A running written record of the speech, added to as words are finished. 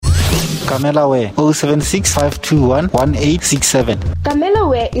Kamela Wear 076 521 1867. Kamela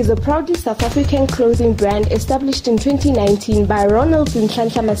Wear is a proudly South African clothing brand established in 2019 by Ronald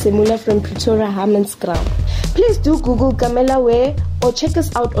Nhlanhla Masemula from Pretoria, Hammanskraal. Please do Google Kamela Wear or check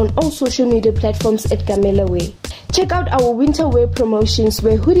us out on all social media platforms at Kamela Wear. Check out our winter wear promotions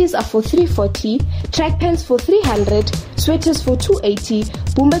where hoodies are for 340, track pants for 300, sweaters for 280,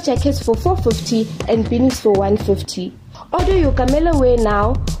 bomber jackets for 450 and beanies for 150. Order your Kamela Wear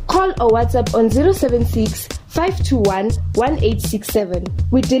now. Call or WhatsApp on 076 521 1867.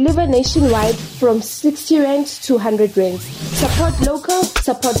 We deliver nationwide from 60 rand to 100 rand. Support local,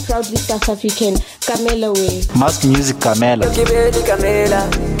 support proudly South African. Kamela Wear. Mask Music Kamela.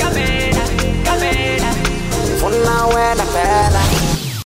 Kamela.